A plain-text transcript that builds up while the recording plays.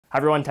Hi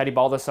everyone, Teddy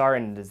Baldassarre,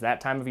 and it is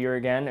that time of year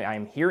again. I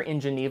am here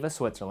in Geneva,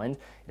 Switzerland.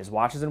 It is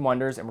Watches and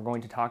Wonders, and we're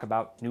going to talk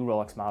about new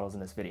Rolex models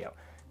in this video.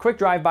 Quick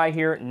drive-by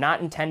here,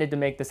 not intended to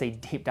make this a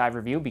deep dive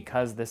review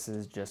because this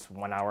is just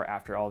 1 hour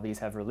after all these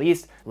have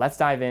released. Let's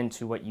dive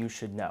into what you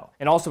should know.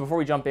 And also before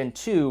we jump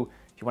into,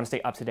 if you want to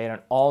stay up to date on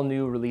all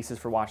new releases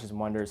for Watches and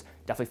Wonders,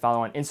 definitely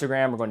follow on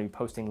Instagram. We're going to be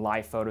posting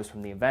live photos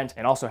from the event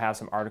and also have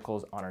some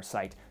articles on our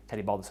site,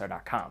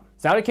 teddybaldassarre.com.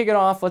 So now to kick it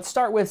off, let's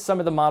start with some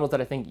of the models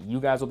that I think you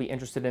guys will be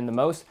interested in the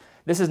most.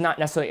 This is not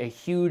necessarily a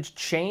huge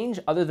change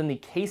other than the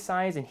case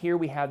size, and here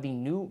we have the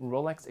new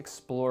Rolex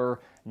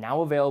Explorer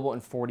now available in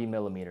 40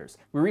 millimeters.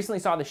 We recently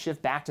saw the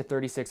shift back to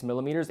 36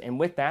 millimeters, and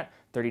with that,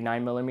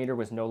 39 millimeter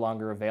was no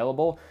longer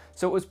available.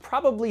 So it was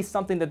probably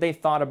something that they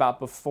thought about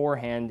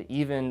beforehand,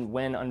 even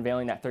when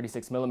unveiling that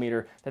 36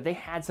 millimeter, that they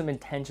had some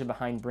intention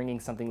behind bringing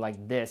something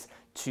like this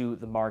to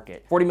the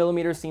market. 40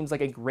 millimeters seems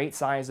like a great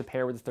size to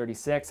pair with the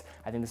 36.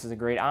 I think this is a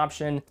great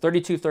option.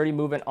 3230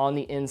 movement on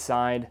the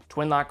inside,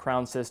 twin lock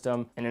crown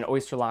system, and an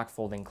Oyster lock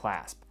folding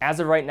clasp. As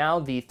of right now,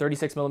 the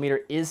 36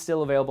 millimeter is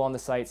still available on the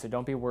site, so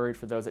don't be worried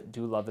for those that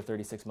do love the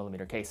 36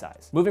 millimeter case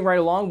size. Moving right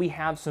along, we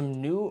have some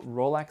new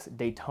Rolex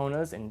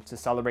Daytonas, and to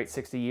celebrate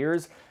 60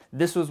 years,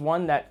 this was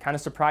one that kind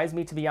of surprised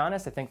me, to be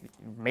honest. I think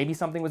maybe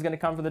something was going to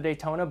come for the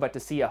Daytona, but to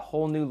see a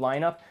whole new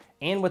lineup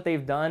and what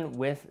they've done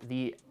with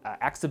the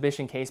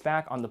exhibition case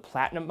back on the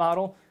Platinum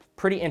model,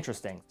 pretty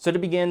interesting. So to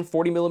begin,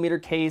 40 millimeter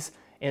case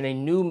and a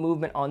new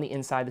movement on the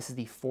inside. This is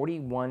the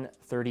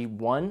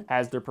 4131,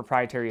 has their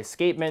proprietary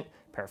escapement,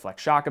 Paraflex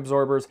shock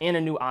absorbers, and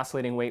a new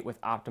oscillating weight with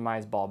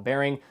optimized ball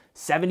bearing,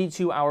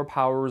 72-hour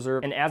power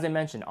reserve, and as I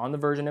mentioned, on the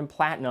version in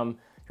Platinum,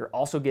 you're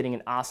also getting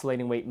an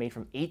oscillating weight made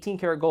from 18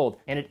 karat gold,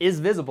 and it is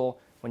visible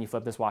when you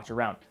flip this watch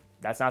around.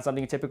 That's not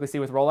something you typically see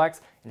with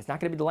Rolex, and it's not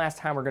gonna be the last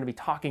time we're gonna be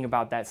talking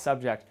about that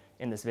subject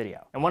in this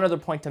video. And one other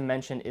point to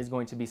mention is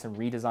going to be some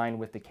redesign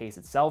with the case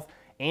itself,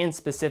 and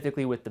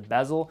specifically with the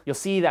bezel. You'll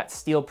see that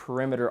steel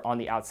perimeter on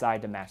the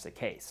outside to match the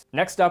case.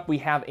 Next up, we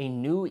have a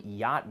new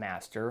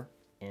Yacht-Master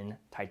in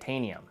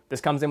titanium.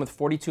 This comes in with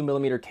 42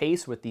 millimeter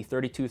case with the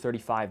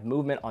 3235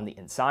 movement on the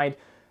inside.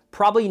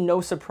 Probably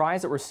no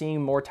surprise that we're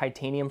seeing more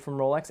titanium from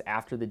Rolex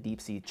after the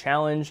Deep Sea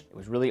Challenge. It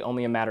was really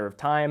only a matter of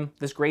time.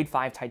 This grade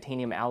 5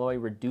 titanium alloy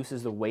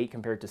reduces the weight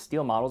compared to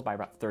steel models by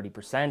about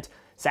 30%.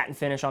 Satin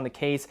finish on the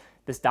case.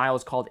 This dial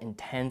is called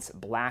Intense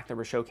Black that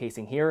we're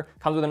showcasing here.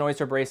 Comes with an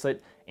Oyster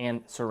bracelet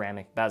and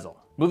ceramic bezel.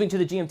 Moving to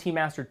the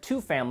GMT-Master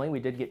 2 family, we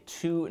did get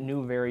 2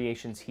 new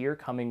variations here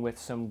coming with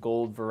some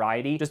gold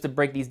variety. Just to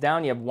break these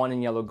down, you have one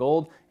in yellow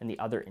gold and the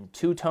other in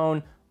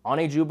two-tone on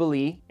a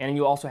Jubilee, and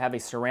you also have a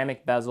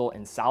ceramic bezel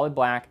in solid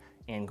black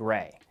and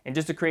gray. And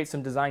just to create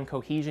some design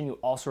cohesion, you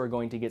also are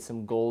going to get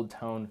some gold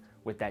tone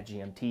with that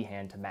GMT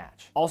hand to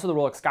match. Also, the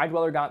Rolex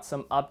Skydweller got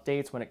some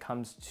updates when it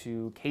comes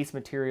to case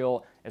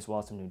material, as well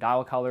as some new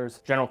dial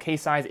colors. General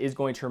case size is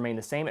going to remain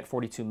the same at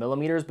 42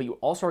 millimeters, but you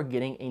also are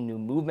getting a new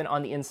movement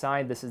on the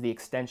inside. This is the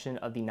extension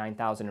of the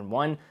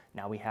 9001.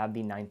 Now we have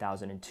the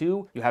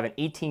 9002. You have an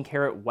 18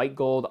 karat white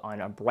gold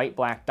on a bright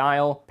black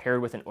dial,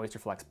 paired with an Oyster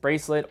Flex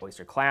bracelet,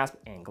 Oyster clasp,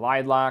 and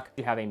glide lock.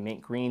 You have a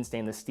mint green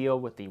stainless steel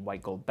with the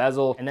white gold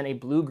bezel, and then a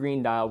blue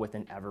green dial with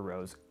an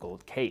Everrose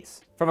gold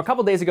case. From a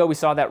couple days ago, we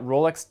saw that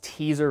Rolex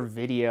teaser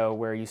video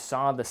where you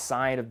saw the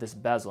side of this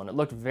bezel, and it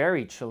looked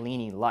very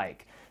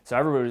Cellini-like. So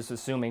everybody was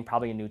assuming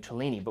probably a new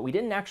Cellini, but we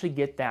didn't actually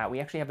get that. We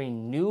actually have a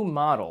new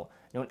model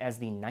known as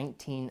the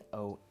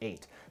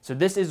 1908. So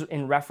this is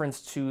in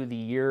reference to the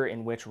year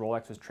in which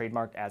Rolex was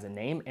trademarked as a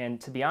name. And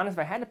to be honest, if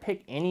I had to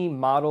pick any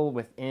model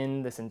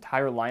within this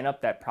entire lineup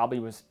that probably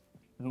was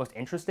the most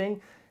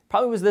interesting,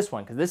 probably was this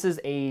one, because this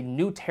is a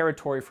new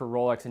territory for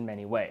Rolex in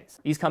many ways.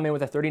 These come in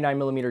with a 39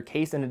 millimeter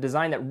case and a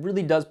design that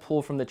really does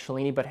pull from the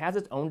Cellini, but has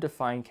its own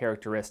defined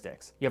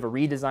characteristics. You have a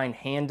redesigned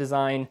hand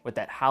design with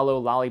that hollow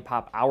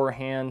lollipop hour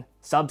hand,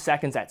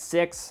 sub-seconds at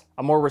 6,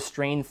 a more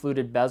restrained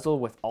fluted bezel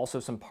with also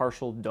some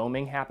partial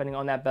doming happening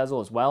on that bezel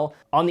as well.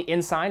 On the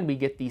inside, we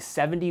get the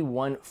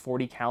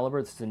 7140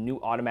 caliber. This is a new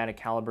automatic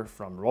caliber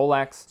from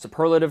Rolex.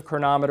 Superlative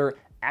chronometer,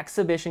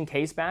 exhibition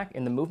case back,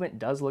 and the movement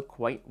does look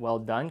quite well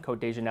done. Cote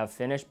de Genève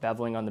finish,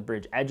 beveling on the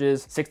bridge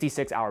edges,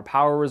 66-hour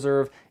power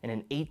reserve, and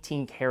an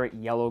 18 karat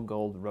yellow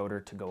gold rotor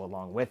to go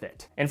along with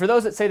it. And for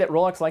those that say that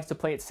Rolex likes to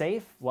play it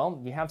safe,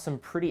 well, you have some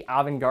pretty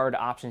avant-garde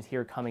options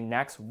here coming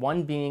next.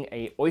 One being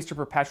a Oyster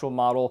Perpetual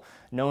model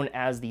known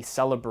as the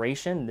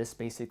Celebration. This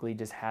basically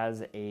just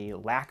has a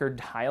lacquered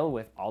dial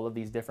with all of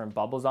these different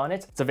bubbles on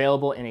it. It's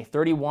available in a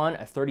 31,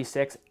 a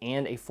 36,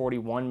 and a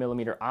 41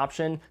 millimeter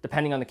option.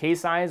 Depending on the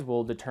case size,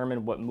 will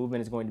determine what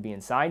movement is going to be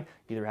inside.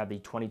 You either have the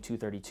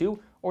 2232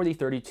 or the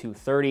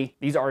 3230.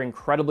 These are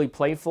incredibly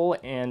playful,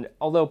 and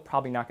although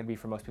probably not going to be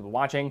for most people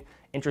watching,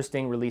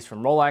 interesting release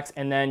from Rolex.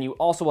 And then you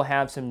also will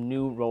have some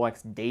new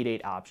Rolex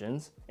day-date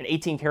options. An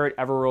 18 karat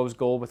Everrose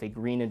gold with a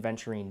green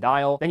aventurine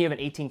dial. Then you have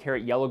an 18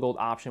 karat yellow gold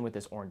option with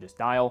this orangish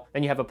dial.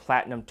 Then you have a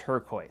platinum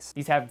turquoise.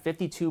 These have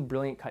 52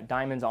 brilliant cut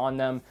diamonds on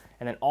them.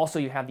 And then also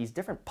you have these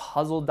different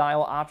puzzle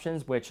dial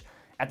options, which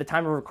At the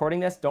time of recording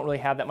this, don't really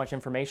have that much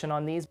information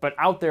on these, but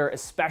out there,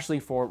 especially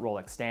for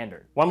Rolex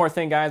Standard. One more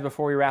thing, guys,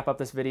 before we wrap up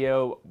this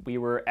video, we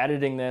were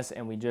editing this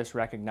and we just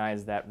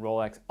recognized that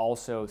Rolex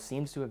also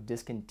seems to have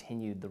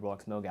discontinued the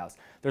Rolex Milgauss.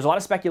 There's a lot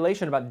of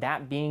speculation about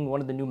that being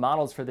one of the new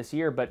models for this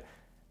year, but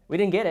we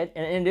didn't get it.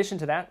 And in addition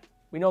to that,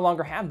 we no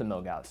longer have the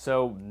Milgauss.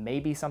 So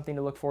maybe something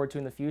to look forward to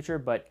in the future,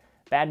 but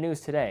bad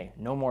news today,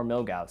 no more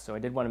Milgauss. So I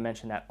did want to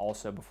mention that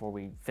also before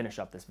we finish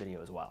up this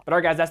video as well. But all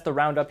right, guys, that's the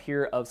roundup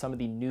here of some of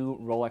the new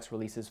Rolex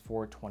releases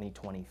for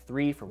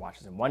 2023 for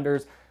Watches and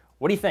Wonders.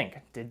 What do you think?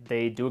 Did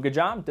they do a good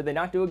job? Did they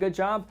not do a good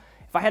job?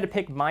 If I had to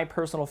pick my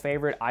personal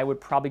favorite, I would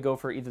probably go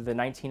for either the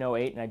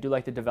 1908, and I do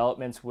like the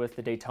developments with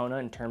the Daytona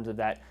in terms of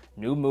that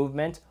new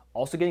movement.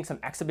 Also getting some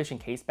exhibition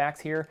casebacks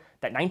here.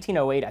 That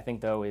 1908, I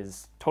think, though,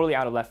 is totally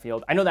out of left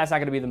field. I know that's not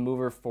going to be the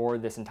mover for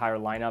this entire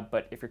lineup,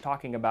 but if you're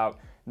talking about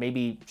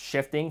maybe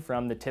shifting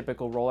from the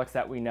typical Rolex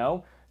that we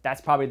know, that's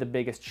probably the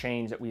biggest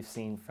change that we've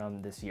seen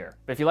from this year.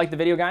 But if you like the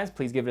video, guys,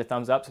 please give it a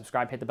thumbs up,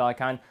 subscribe, hit the bell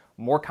icon.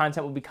 More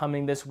content will be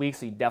coming this week,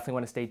 so you definitely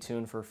want to stay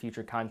tuned for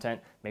future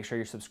content. Make sure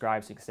you're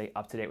subscribed so you can stay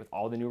up to date with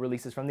all the new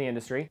releases from the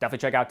industry. Definitely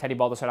check out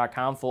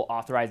TeddyBaldassarre.com, full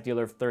authorized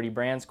dealer of 30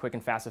 brands, quick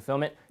and fast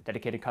fulfillment,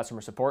 dedicated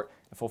customer support,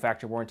 and full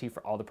factory warranty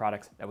for all the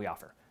products that we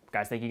offer. But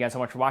guys, thank you guys so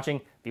much for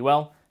watching. Be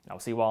well, and I will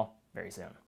see you all very soon.